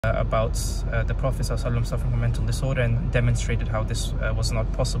about the Prophet ﷺ suffering from mental disorder and demonstrated how this was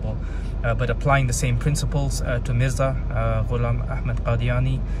not possible. But applying the same principles to Mirza Ghulam Ahmad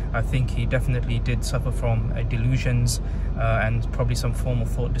Qadiani, I think he definitely did suffer from delusions and probably some form of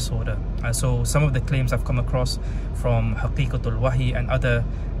thought disorder. So some of the claims I've come across from Haqiqatul Wahi and other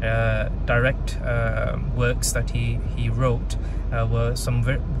direct works that he wrote were some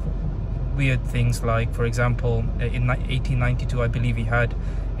very weird things, like, for example, in 1892 I believe he had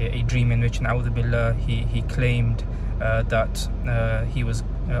a dream in which, na'udhu billah, he claimed that he was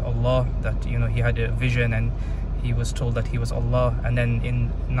Allah, that he had a vision and he was told that he was Allah. And then in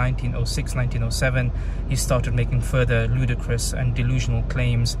 1906, 1907 he started making further ludicrous and delusional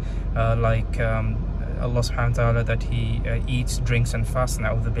claims, like Allah subhanahu wa ta'ala, that he eats, drinks and fasts,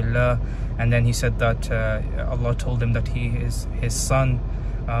 na'udhu billah. And then he said that Allah told him that he is his son.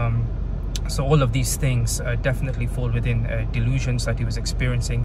 So all of these things definitely fall within delusions that he was experiencing.